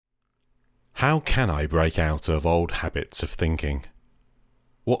How can I break out of old habits of thinking?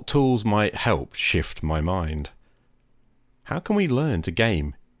 What tools might help shift my mind? How can we learn to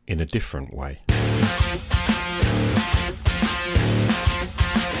game in a different way?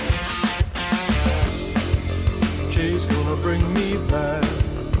 Jay's gonna bring me back.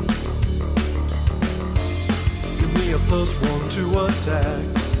 Give me a +1 to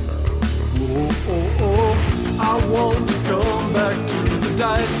attack. Whoa, oh, oh, I want to come back to the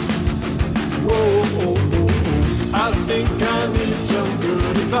dice. Whoa, oh, oh, oh, I think I need some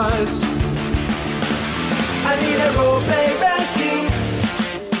good advice. I need a roleplay rescue.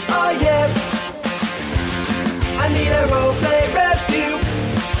 Oh yeah. I need a roleplay rescue.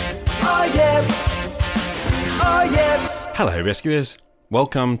 Oh yeah. Oh yeah. Hello, rescuers.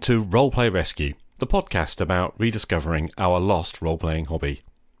 Welcome to Roleplay Rescue, the podcast about rediscovering our lost role-playing hobby.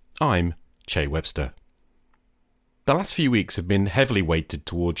 I'm Che Webster. The last few weeks have been heavily weighted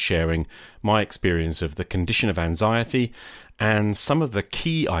towards sharing my experience of the condition of anxiety and some of the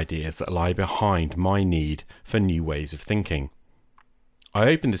key ideas that lie behind my need for new ways of thinking. I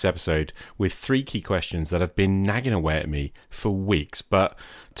opened this episode with 3 key questions that have been nagging away at me for weeks, but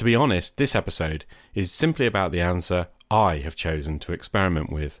to be honest, this episode is simply about the answer I have chosen to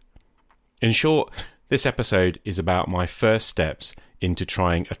experiment with. In short, this episode is about my first steps into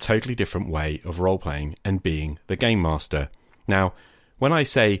trying a totally different way of role-playing and being the game master. Now, when I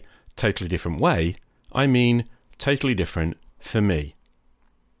say totally different way, I mean totally different for me.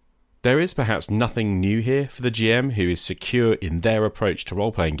 There is perhaps nothing new here for the GM who is secure in their approach to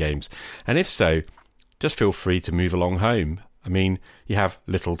role-playing games, and if so, just feel free to move along home. I mean, you have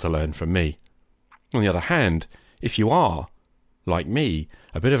little to learn from me. On the other hand, if you are, like me,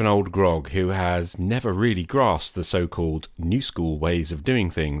 a bit of an old grog who has never really grasped the so-called new school ways of doing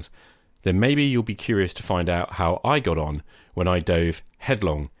things, then maybe you'll be curious to find out how I got on when I dove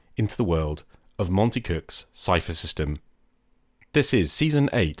headlong into the world of Monty Cook's Cypher system. This is Season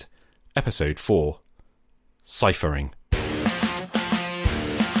 8, Episode 4, Cyphering.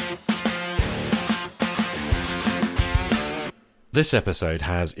 This episode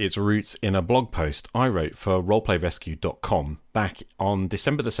has its roots in a blog post I wrote for roleplayrescue.com back on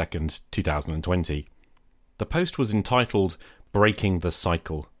December the 2nd, 2020. The post was entitled Breaking the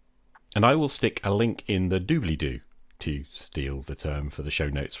Cycle, and I will stick a link in the doobly-doo, to steal the term for the show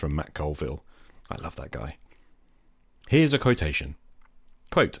notes from Matt Colville. I love that guy. Here's a quotation.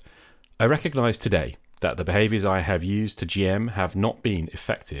 Quote, I recognise today that the behaviours I have used to GM have not been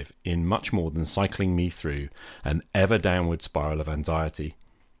effective in much more than cycling me through an ever-downward spiral of anxiety.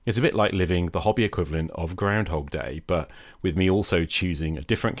 It's a bit like living the hobby equivalent of Groundhog Day, but with me also choosing a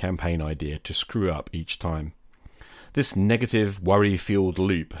different campaign idea to screw up each time. This negative, worry-fueled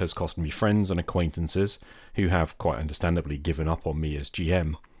loop has cost me friends and acquaintances who have quite understandably given up on me as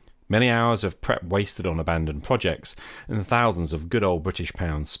GM. Many hours of prep wasted on abandoned projects, and thousands of good old British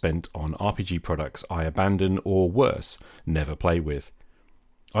pounds spent on RPG products I abandon or, worse, never play with.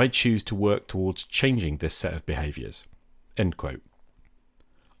 I choose to work towards changing this set of behaviours. End quote.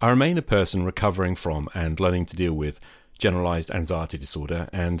 I remain a person recovering from and learning to deal with generalised anxiety disorder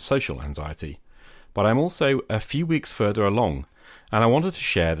and social anxiety, but I'm also a few weeks further along, and I wanted to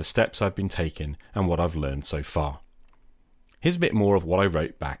share the steps I've been taking and what I've learned so far. Here's a bit more of what I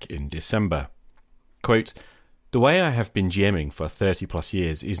wrote back in December. Quote, the way I have been GMing for 30 plus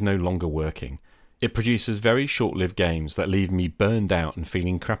years is no longer working. It produces very short-lived games that leave me burned out and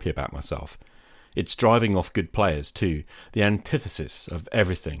feeling crappy about myself. It's driving off good players too, the antithesis of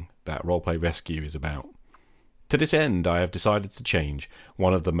everything that Roleplay Rescue is about. To this end, I have decided to change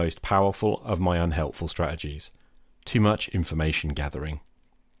one of the most powerful of my unhelpful strategies. Too much information gathering.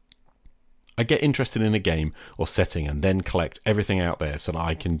 I get interested in a game or setting and then collect everything out there so that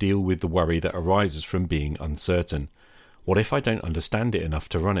I can deal with the worry that arises from being uncertain. What if I don't understand it enough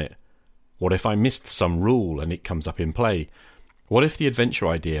to run it? What if I missed some rule and it comes up in play? What if the adventure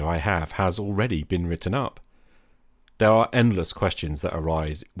idea I have has already been written up? There are endless questions that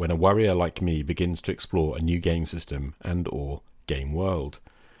arise when a warrior like me begins to explore a new game system and or game world.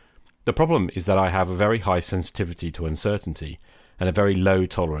 The problem is that I have a very high sensitivity to uncertainty and a very low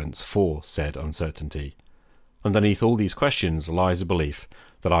tolerance for said uncertainty. Underneath all these questions lies a belief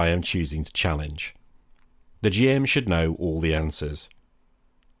that I am choosing to challenge. The GM should know all the answers.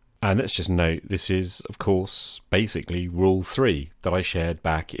 And let's just note, this is, of course, basically Rule 3 that I shared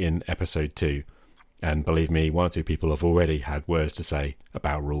back in Episode 2. And believe me, 1 or 2 people have already had words to say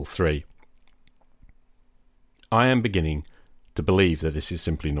about Rule 3. I am beginning to believe that this is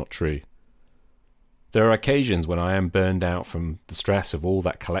simply not true. There are occasions when I am burned out from the stress of all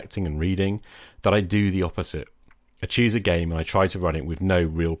that collecting and reading that I do the opposite. I choose a game and I try to run it with no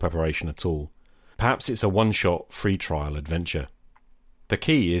real preparation at all. Perhaps it's a one-shot free trial adventure. The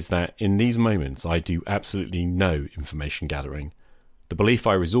key is that in these moments I do absolutely no information gathering. The belief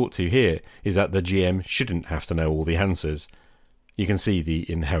I resort to here is that the GM shouldn't have to know all the answers. You can see the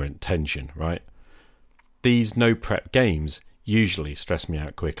inherent tension, right? These no-prep games usually stress me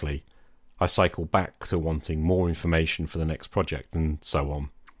out quickly. I cycle back to wanting more information for the next project and so on.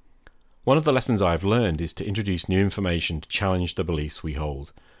 One of the lessons I have learned is to introduce new information to challenge the beliefs we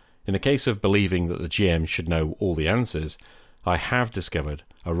hold. In the case of believing that the GM should know all the answers, I have discovered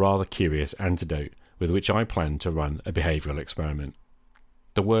a rather curious antidote with which I plan to run a behavioural experiment.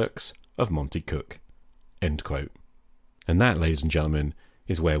 The works of Monty Cook. End quote. And that, ladies and gentlemen,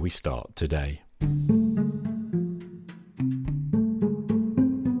 is where we start today.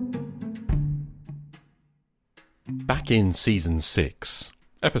 Back in Season 6,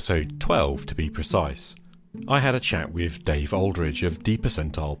 Episode 12 to be precise, I had a chat with Dave Aldridge of D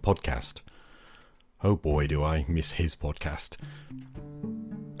Percentile Podcast. Oh boy, do I miss his podcast.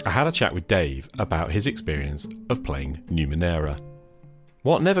 I had a chat with Dave about his experience of playing Numenera.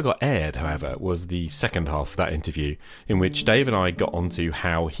 What never got aired, however, was the second half of that interview, in which Dave and I got onto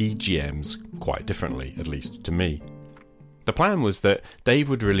how he GMs quite differently, at least to me. The plan was that Dave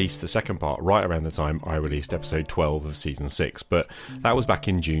would release the second part right around the time I released episode 12 of season 6, but that was back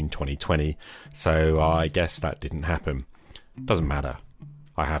in June 2020, so I guess that didn't happen. Doesn't matter.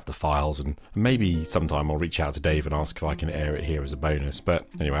 I have the files, and maybe sometime I'll reach out to Dave and ask if I can air it here as a bonus, but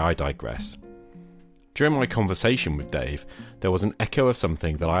anyway, I digress. During my conversation with Dave, there was an echo of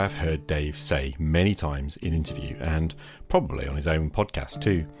something that I have heard Dave say many times in interview, and probably on his own podcast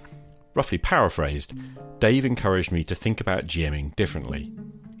too. Roughly paraphrased, Dave encouraged me to think about GMing differently.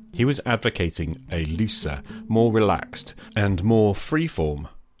 He was advocating a looser, more relaxed, and more freeform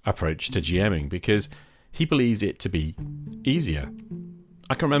approach to GMing because he believes it to be easier.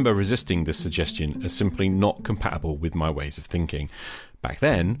 I can remember resisting this suggestion as simply not compatible with my ways of thinking. Back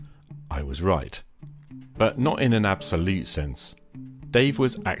then, I was right. But not in an absolute sense. Dave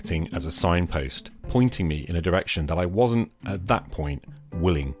was acting as a signpost, pointing me in a direction that I wasn't, at that point,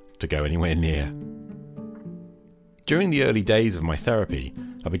 willing to go anywhere near. During the early days of my therapy,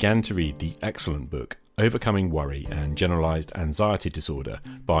 I began to read the excellent book Overcoming Worry and Generalized Anxiety Disorder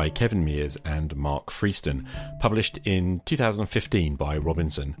by Kevin Mears and Mark Freeston, published in 2015 by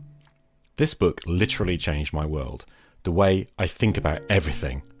Robinson. This book literally changed my world, the way I think about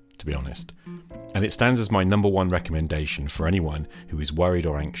everything, to be honest, and it stands as my number one recommendation for anyone who is worried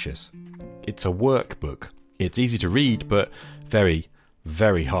or anxious. It's a workbook. It's easy to read, but very,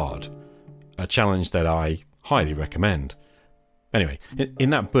 very hard. A challenge that I highly recommend. Anyway, in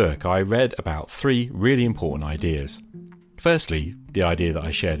that book I read about 3 really important ideas. Firstly, the idea that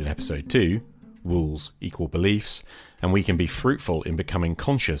I shared in episode 2, rules equal beliefs, and we can be fruitful in becoming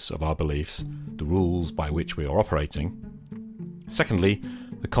conscious of our beliefs, the rules by which we are operating. Secondly,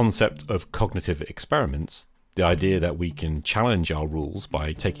 the concept of cognitive experiments, the idea that we can challenge our rules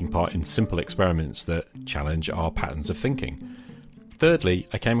by taking part in simple experiments that challenge our patterns of thinking. Thirdly,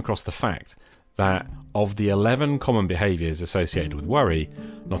 I came across the fact that of the 11 common behaviours associated with worry,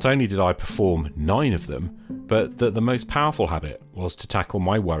 not only did I perform 9 of them, but that the most powerful habit was to tackle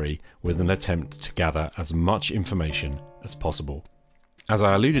my worry with an attempt to gather as much information as possible. As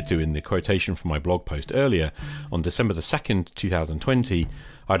I alluded to in the quotation from my blog post earlier, on December the 2nd, 2020,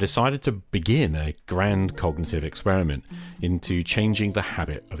 I decided to begin a grand cognitive experiment into changing the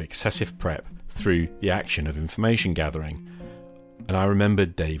habit of excessive prep through the action of information gathering. And I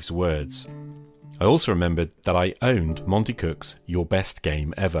remembered Dave's words. I also remembered that I owned Monty Cook's Your Best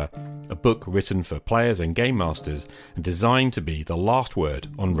Game Ever, a book written for players and game masters and designed to be the last word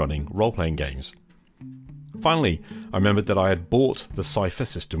on running role-playing games. Finally, I remembered that I had bought the Cypher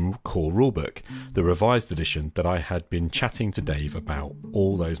System core rulebook, the revised edition that I had been chatting to Dave about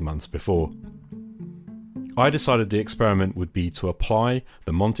all those months before. I decided the experiment would be to apply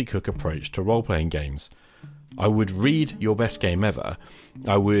the Monty Cook approach to role-playing games. I would read Your Best Game Ever,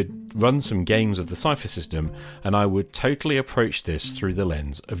 I would run some games of the Cypher System, and I would totally approach this through the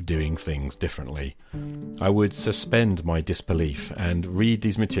lens of doing things differently. I would suspend my disbelief and read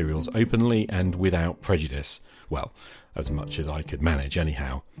these materials openly and without prejudice. Well, as much as I could manage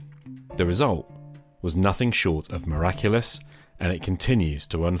anyhow. The result was nothing short of miraculous, and it continues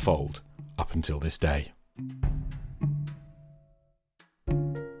to unfold up until this day.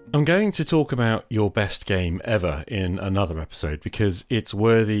 I'm going to talk about Your Best Game Ever in another episode because it's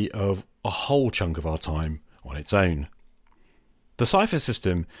worthy of a whole chunk of our time on its own. The Cypher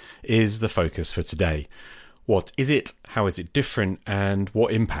System is the focus for today. What is it, how is it different, and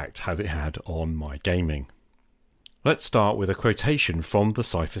what impact has it had on my gaming? Let's start with a quotation from the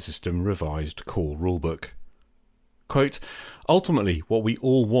Cypher System Revised Core Rulebook. Quote, "Ultimately, what we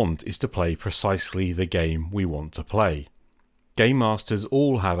all want is to play precisely the game we want to play. Game masters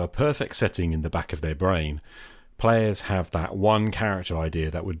all have a perfect setting in the back of their brain. Players have that one character idea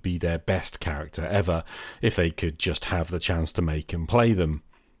that would be their best character ever if they could just have the chance to make and play them.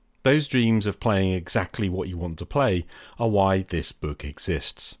 Those dreams of playing exactly what you want to play are why this book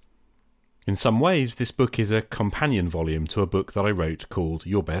exists. In some ways, this book is a companion volume to a book that I wrote called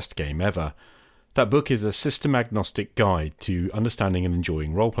Your Best Game Ever. That book is a system-agnostic guide to understanding and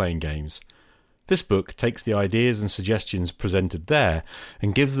enjoying role-playing games. This book takes the ideas and suggestions presented there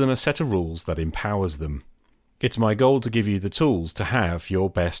and gives them a set of rules that empowers them. It's my goal to give you the tools to have your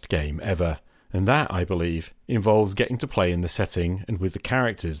best game ever, and that, I believe, involves getting to play in the setting and with the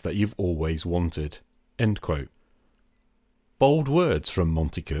characters that you've always wanted." End quote. Bold words from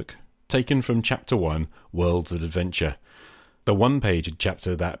Monty Cook, taken from Chapter 1, Worlds of Adventure, the one-page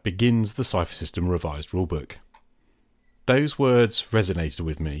chapter that begins the Cypher System Revised Rulebook. Those words resonated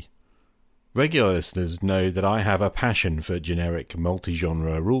with me. Regular listeners know that I have a passion for generic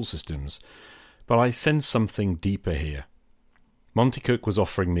multi-genre rule systems, but I sense something deeper here. Monty Cook was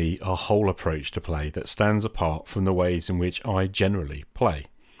offering me a whole approach to play that stands apart from the ways in which I generally play.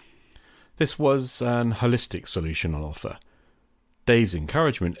 This was an holistic solution on offer. Dave's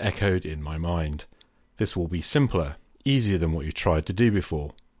encouragement echoed in my mind. This will be simpler, easier than what you've tried to do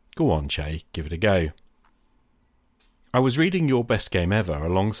before. Go on, Che, give it a go. I was reading Your Best Game Ever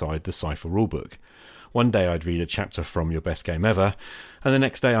alongside the Cypher Rulebook. One day I'd read a chapter from Your Best Game Ever, and the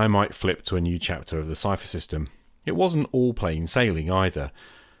next day I might flip to a new chapter of the Cypher System. It wasn't all plain sailing either.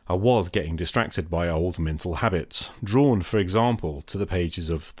 I was getting distracted by old mental habits, drawn, for example, to the pages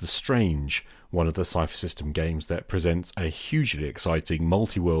of The Strange, one of the Cypher System games that presents a hugely exciting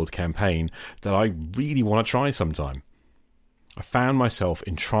multi-world campaign that I really want to try sometime. I found myself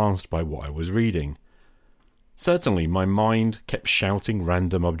entranced by what I was reading. Certainly, my mind kept shouting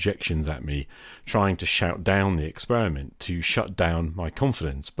random objections at me, trying to shout down the experiment, to shut down my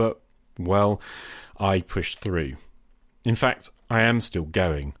confidence, but, well, I pushed through. In fact, I am still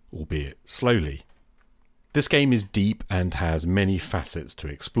going, albeit slowly. This game is deep and has many facets to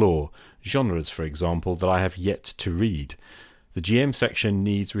explore, genres, for example, that I have yet to read. The GM section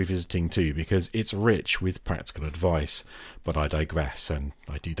needs revisiting too, because it's rich with practical advice, but I digress, and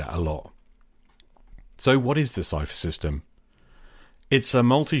I do that a lot. So what is the Cypher System? It's a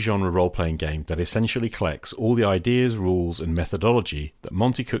multi-genre role-playing game that essentially collects all the ideas, rules and methodology that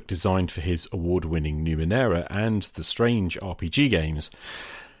Monty Cook designed for his award-winning Numenera and The Strange RPG games,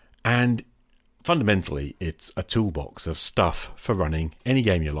 and fundamentally it's a toolbox of stuff for running any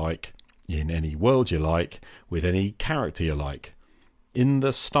game you like, in any world you like, with any character you like, in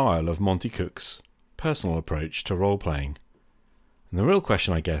the style of Monty Cook's personal approach to role-playing. And the real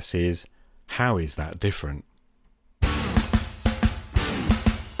question, I guess, is how is that different?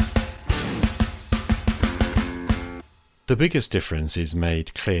 The biggest difference is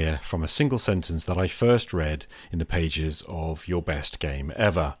made clear from a single sentence that I first read in the pages of Your Best Game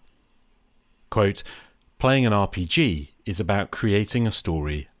Ever. Quote, "Playing an RPG is about creating a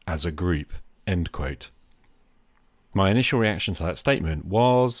story as a group." End quote. My initial reaction to that statement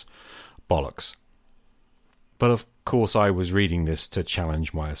was bollocks. But of course I was reading this to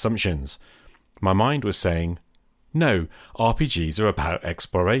challenge my assumptions. My mind was saying, no, RPGs are about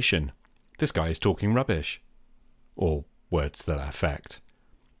exploration. This guy is talking rubbish. Or words to that effect.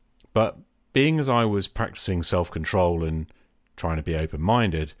 But being as I was practicing self-control and trying to be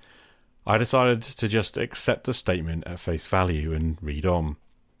open-minded, I decided to just accept the statement at face value and read on.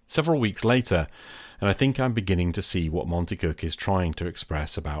 Several weeks later, and I think I'm beginning to see what Monty Cook is trying to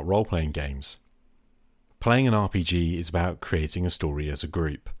express about role-playing games. Playing an RPG is about creating a story as a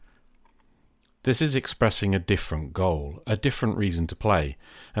group. This is expressing a different goal, a different reason to play,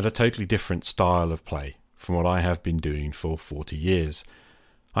 and a totally different style of play from what I have been doing for 40 years.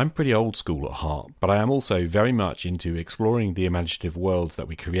 I'm pretty old school at heart, but I am also very much into exploring the imaginative worlds that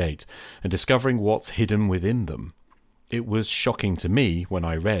we create and discovering what's hidden within them. It was shocking to me when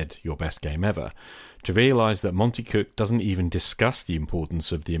I read Your Best Game Ever to realise that Monty Cook doesn't even discuss the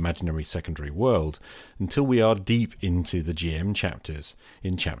importance of the imaginary secondary world until we are deep into the GM chapters,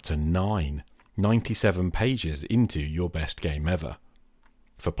 in Chapter 9, 97 pages into Your Best Game Ever.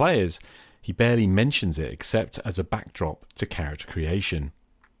 For players, he barely mentions it except as a backdrop to character creation.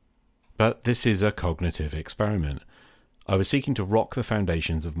 But this is a cognitive experiment. I was seeking to rock the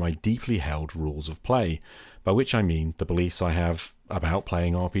foundations of my deeply held rules of play, by which I mean the beliefs I have about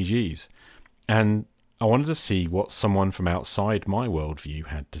playing RPGs. And I wanted to see what someone from outside my worldview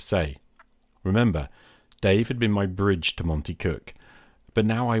had to say. Remember, Dave had been my bridge to Monty Cook, but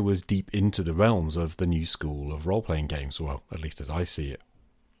now I was deep into the realms of the new school of role-playing games, well, at least as I see it.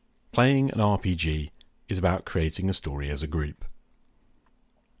 Playing an RPG is about creating a story as a group.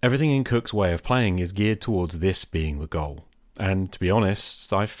 Everything in Cook's way of playing is geared towards this being the goal, and to be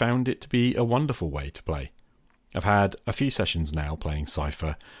honest, I've found it to be a wonderful way to play. I've had a few sessions now playing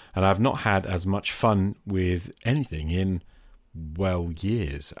Cypher, and I've not had as much fun with anything in, well,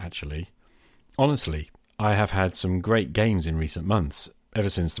 years, actually. Honestly, I have had some great games in recent months, ever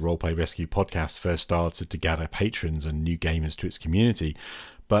since the Roleplay Rescue podcast first started to gather patrons and new gamers to its community,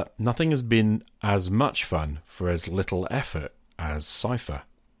 but nothing has been as much fun for as little effort as Cypher.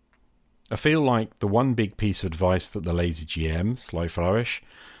 I feel like the one big piece of advice that the lazy GM, Sly Flourish,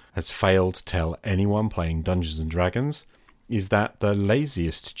 has failed to tell anyone playing Dungeons & Dragons is that the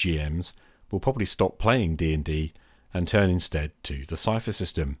laziest GMs will probably stop playing D&D and turn instead to the Cypher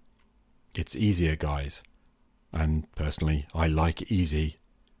system. It's easier, guys. And personally, I like easy.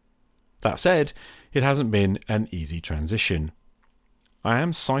 That said, it hasn't been an easy transition. I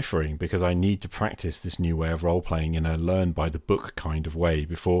am ciphering because I need to practice this new way of role-playing in a learn-by-the-book kind of way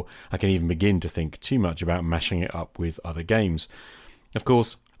before I can even begin to think too much about mashing it up with other games. Of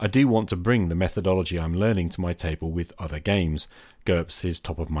course, I do want to bring the methodology I'm learning to my table with other games. GURPS is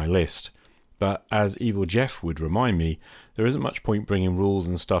top of my list. But as Evil Jeff would remind me, there isn't much point bringing rules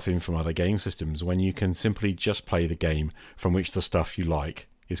and stuff in from other game systems when you can simply just play the game from which the stuff you like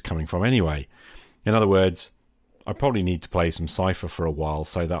is coming from anyway. In other words, I probably need to play some Cypher for a while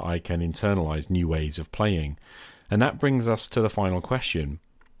so that I can internalise new ways of playing. And that brings us to the final question.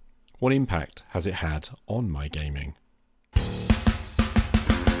 What impact has it had on my gaming?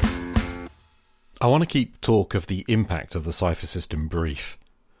 I want to keep talk of the impact of the Cypher system brief.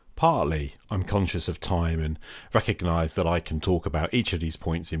 Partly, I'm conscious of time and recognise that I can talk about each of these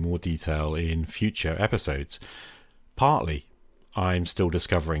points in more detail in future episodes. Partly, I'm still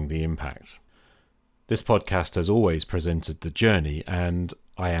discovering the impact. This podcast has always presented the journey, and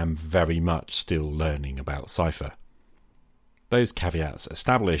I am very much still learning about Cypher. Those caveats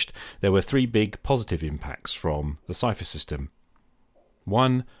established, there were 3 big positive impacts from the Cypher system.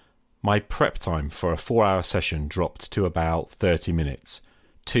 1, my prep time for a 4-hour session dropped to about 30 minutes.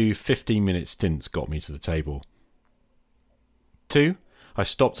 2 15-minute stints got me to the table. 2, I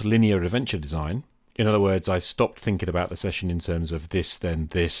stopped linear adventure design. In other words, I stopped thinking about the session in terms of this, then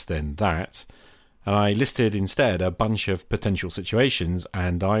that, and I listed instead a bunch of potential situations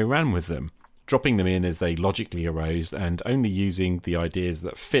and I ran with them, dropping them in as they logically arose and only using the ideas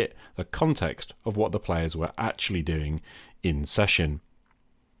that fit the context of what the players were actually doing in session.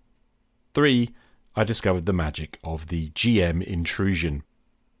 3, I discovered the magic of the GM intrusion.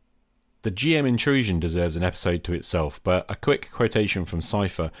 The GM intrusion deserves an episode to itself, but a quick quotation from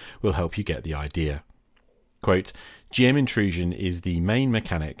Cypher will help you get the idea. Quote, GM intrusion is the main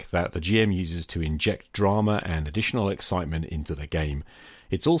mechanic that the GM uses to inject drama and additional excitement into the game.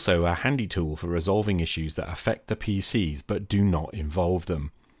 It's also a handy tool for resolving issues that affect the PCs but do not involve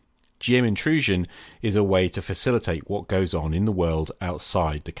them. GM intrusion is a way to facilitate what goes on in the world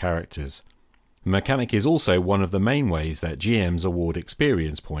outside the characters. The mechanic is also one of the main ways that GMs award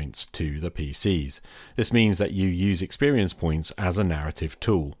experience points to the PCs. This means that you use experience points as a narrative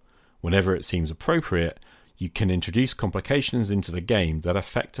tool. Whenever it seems appropriate, you can introduce complications into the game that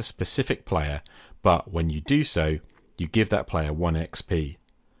affect a specific player, but when you do so, you give that player 1 XP.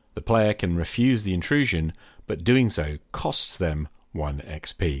 The player can refuse the intrusion, but doing so costs them 1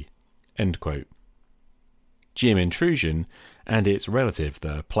 XP. End quote. GM intrusion and its relative,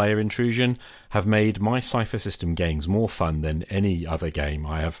 the player intrusion, have made my Cypher system games more fun than any other game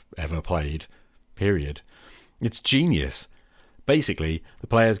I have ever played. Period. It's genius. Basically, the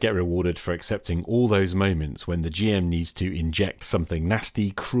players get rewarded for accepting all those moments when the GM needs to inject something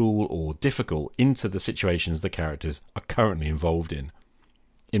nasty, cruel, or difficult into the situations the characters are currently involved in.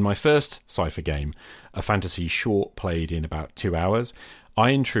 In my first Cypher game, a fantasy short played in about 2 hours,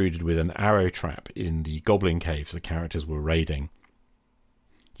 I intruded with an arrow trap in the goblin caves the characters were raiding.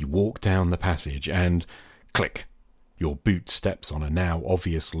 You walk down the passage and, click, your boot steps on a now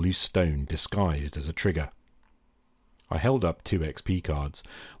obvious loose stone disguised as a trigger. I held up 2 XP cards,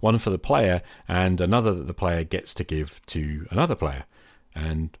 one for the player and another that the player gets to give to another player,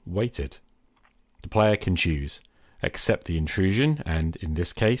 and waited. The player can choose, accept the intrusion and, in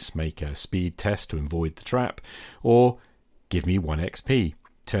this case, make a speed test to avoid the trap, or give me 1 XP,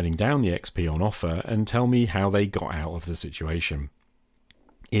 turning down the XP on offer and tell me how they got out of the situation.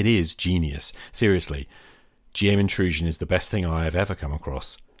 It is genius. Seriously, GM intrusion is the best thing I have ever come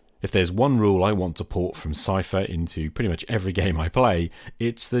across. If there's one rule I want to port from Cypher into pretty much every game I play,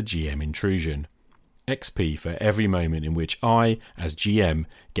 it's the GM intrusion. XP for every moment in which I, as GM,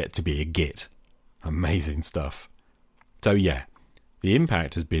 get to be a git. Amazing stuff. So yeah, the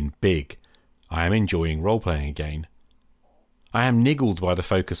impact has been big. I am enjoying role-playing again. I am niggled by the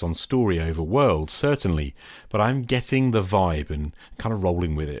focus on story over world, certainly, but I'm getting the vibe and kind of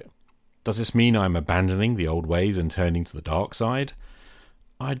rolling with it. Does this mean I'm abandoning the old ways and turning to the dark side?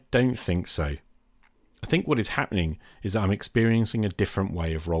 I don't think so. I think what is happening is that I'm experiencing a different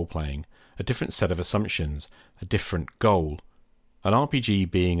way of role-playing, a different set of assumptions, a different goal. An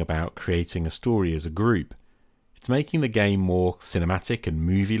RPG being about creating a story as a group. It's making the game more cinematic and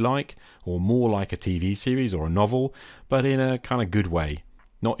movie-like, or more like a TV series or a novel, but in a kind of good way,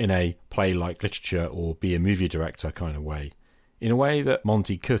 not in a play like literature or be a movie director kind of way. In a way that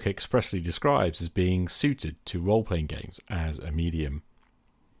Monty Cook expressly describes as being suited to role-playing games as a medium.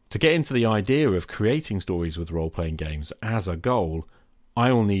 To get into the idea of creating stories with role-playing games as a goal,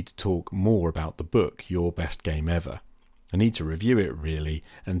 I will need to talk more about the book, Your Best Game Ever. I need to review it, really,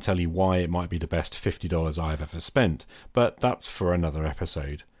 and tell you why it might be the best $50 I've ever spent, but that's for another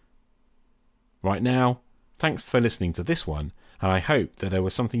episode. Right now, thanks for listening to this one, and I hope that there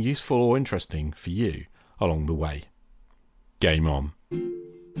was something useful or interesting for you along the way. Game on.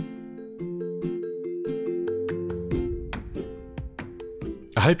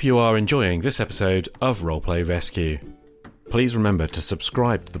 I hope you are enjoying this episode of Roleplay Rescue. Please remember to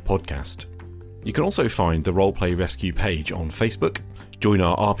subscribe to the podcast. You can also find the Roleplay Rescue page on Facebook, join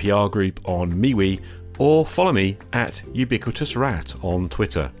our RPR group on MeWe, or follow me at UbiquitousRat on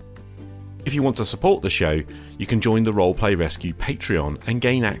Twitter. If you want to support the show, you can join the Roleplay Rescue Patreon and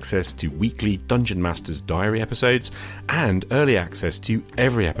gain access to weekly Dungeon Master's Diary episodes and early access to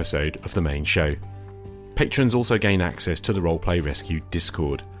every episode of the main show. Patrons also gain access to the Roleplay Rescue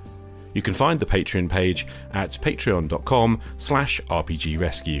Discord. You can find the Patreon page at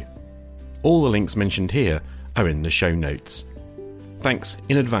patreon.com/rpgrescue. All the links mentioned here are in the show notes. Thanks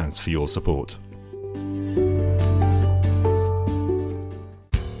in advance for your support.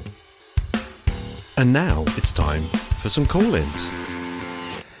 And now it's time for some call-ins.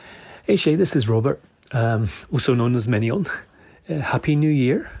 Hey Shay, this is Robert, also known as Minion. Happy New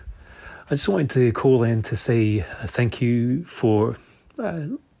Year. I just wanted to call in to say thank you for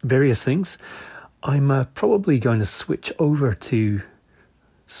various things. I'm probably going to switch over from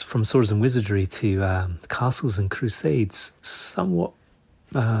Swords and Wizardry to Castles and Crusades, somewhat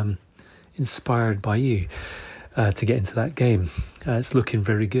inspired by you to get into that game. It's looking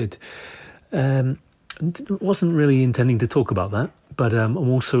very good. Wasn't really intending to talk about that, but I'm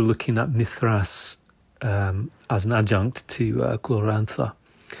also looking at Mithras as an adjunct to Glorantha.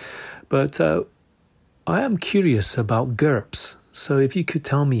 But I am curious about GURPS, so if you could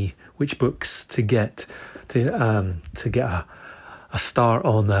tell me which books to get a start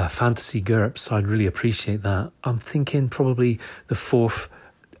on fantasy GURPS, I'd really appreciate that. I'm thinking probably the 4th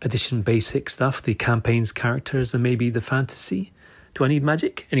edition basic stuff, the campaigns, characters, and maybe the fantasy. Do I need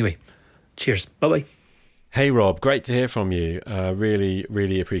magic? Anyway, cheers. Bye-bye. Hey Rob, great to hear from you.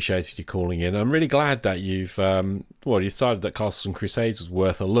 Really appreciated you calling in. I'm really glad that you've decided that Castles and Crusades was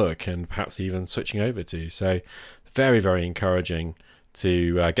worth a look and perhaps even switching over to. So very encouraging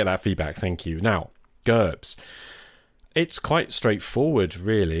to get that feedback. Thank you. Now, GURPS. It's quite straightforward,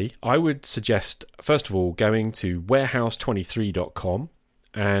 really. I would suggest, first of all, going to warehouse23.com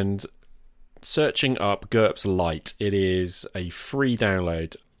and searching up GURPS Lite. It is a free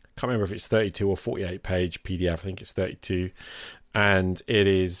download. Can't remember if it's 32 or 48 page PDF. I think it's 32. And it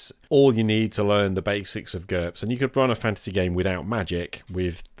is all you need to learn the basics of GURPS. And you could run a fantasy game without magic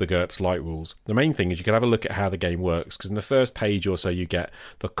with the GURPS Lite rules. The main thing is you can have a look at how the game works, because in the first page or so you get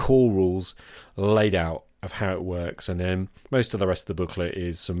the core rules laid out of how it works, and then most of the rest of the booklet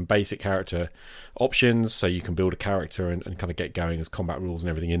is some basic character options, so you can build a character and kind of get going as combat rules and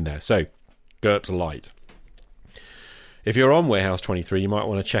everything in there. So, GURPS Lite. If you're on Warehouse 23, you might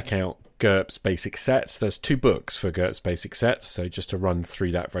want to check out GURPS Basic Sets. There's 2 books for GURPS Basic Set, so just to run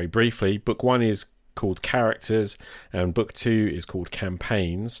through that very briefly. Book 1 is called Characters, and Book 2 is called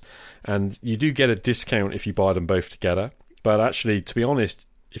Campaigns, and you do get a discount if you buy them both together, but actually, to be honest,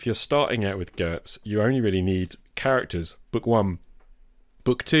 if you're starting out with GURPS, you only really need Characters, Book 1.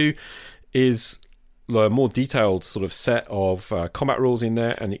 Book 2 is a more detailed sort of set of combat rules in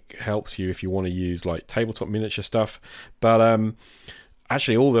there, and it helps you if you want to use like tabletop miniature stuff. But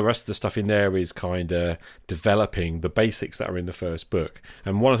actually all the rest of the stuff in there is kind of developing the basics that are in the first book.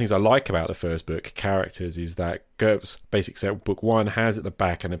 And one of the things I like about the first book, Characters, is that GURPS Basic Set Book 1 has at the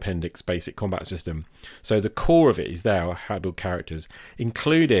back an appendix basic combat system. So the core of it is there, how to build characters,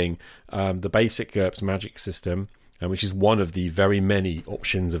 including the basic GURPS magic system, which is one of the very many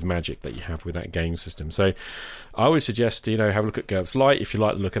options of Magic that you have with that game system. So I always suggest, have a look at GURPS Lite. If you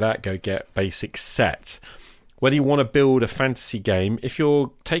like the look of that, go get Basic Set. Whether you want to build a fantasy game, if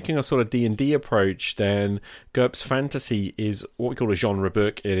you're taking a sort of D&D approach, then GURPS Fantasy is what we call a genre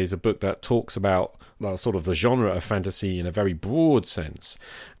book. It is a book that talks about sort of the genre of fantasy in a very broad sense,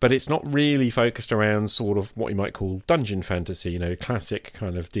 but it's not really focused around sort of what you might call dungeon fantasy, classic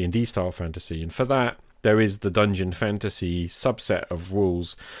kind of D&D style fantasy. And for that, there is the Dungeon Fantasy subset of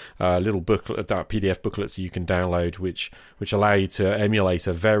rules, little booklet, PDF booklets that you can download, which allow you to emulate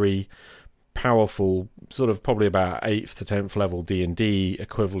a very powerful, sort of probably about 8th to 10th level D&D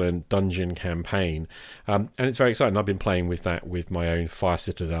equivalent dungeon campaign, and it's very exciting. I've been playing with that with my own Fire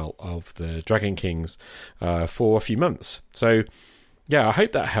Citadel of the Dragon Kings for a few months. So yeah, I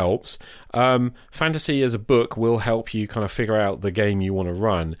hope that helps. Fantasy as a book will help you kind of figure out the game you want to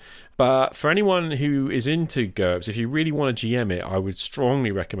run. But for anyone who is into GURPS, if you really want to GM it, I would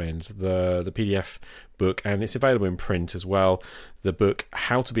strongly recommend the PDF book, and it's available in print as well, the book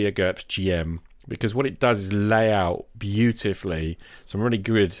How to Be a GURPS GM, because what it does is lay out beautifully some really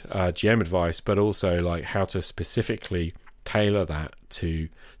good GM advice, but also like how to specifically tailor that to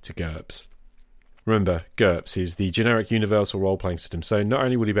GURPS. Remember, GURPS is the generic universal role-playing system, so not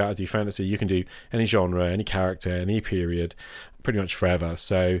only will you be able to do fantasy, you can do any genre, any character, any period, pretty much forever.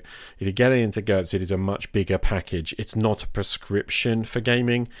 So if you're getting into GURPS, it is a much bigger package. It's not a prescription for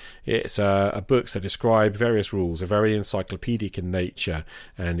gaming. It's a book that describe various rules, are very encyclopedic in nature,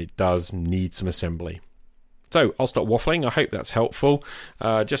 and it does need some assembly. So I'll stop waffling. I hope that's helpful.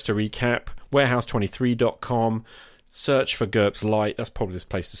 Just to recap, warehouse23.com. Search for GURPS Lite. That's probably the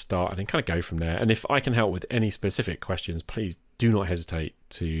place to start, and then kind of go from there. And if I can help with any specific questions, please do not hesitate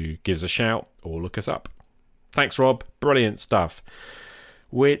to give us a shout or look us up. Thanks, Rob. Brilliant stuff.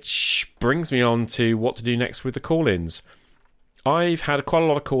 Which brings me on to what to do next with the call-ins. I've had quite a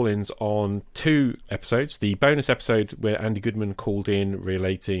lot of call-ins on 2 episodes. The bonus episode where Andy Goodman called in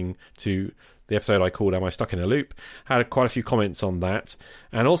relating to the episode I called Am I Stuck in a Loop? Had quite a few comments on that.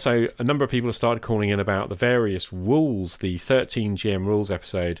 And also a number of people have started calling in about the various rules, the 13 GM rules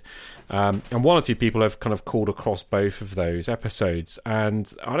episode. And 1 or 2 people have kind of called across both of those episodes.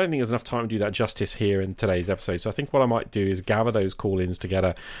 And I don't think there's enough time to do that justice here in today's episode. So I think what I might do is gather those call-ins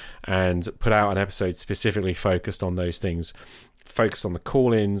together and put out an episode specifically focused on those things, focused on the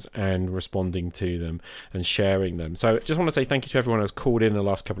call-ins and responding to them and sharing them. So just want to say thank you to everyone who's called in the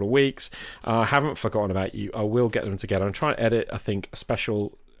last couple of weeks. I haven't forgotten about you. I will get them together and try and edit, I think, a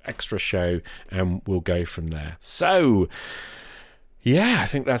special extra show, and we'll go from there. So yeah, I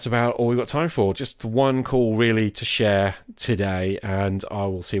think that's about all we've got time for. Just 1 call really to share today, and I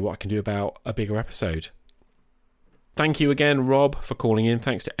will see what I can do about a bigger episode. Thank you again, Rob, for calling in.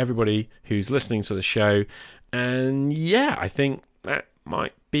 Thanks to everybody who's listening to the show. And yeah, I think that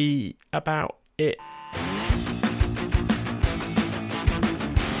might be about it.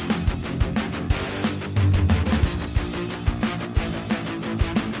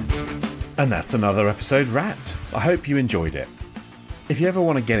 And that's another episode wrapped. I hope you enjoyed it. If you ever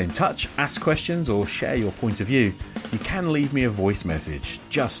want to get in touch, ask questions or share your point of view, you can leave me a voice message.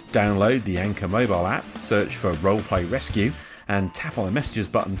 Just download the Anchor mobile app, search for Roleplay Rescue, and tap on the messages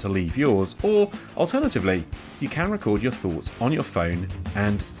button to leave yours, or alternatively, you can record your thoughts on your phone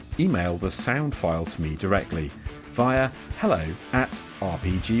and email the sound file to me directly via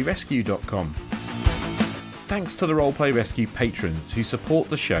hello@rpgrescue.com. Thanks to the Roleplay Rescue patrons who support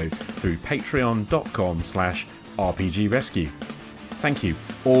the show through patreon.com/rpgrescue. Thank you,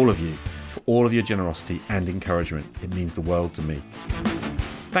 all of you, for all of your generosity and encouragement. It means the world to me.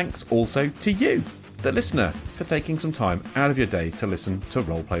 Thanks also to you, the listener, for taking some time out of your day to listen to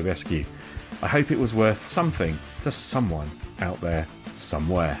Roleplay Rescue. I hope it was worth something to someone out there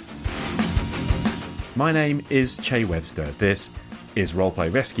somewhere. My name is Che Webster. This is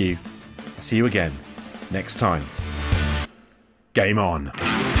Roleplay Rescue. I'll see you again next time. Game on.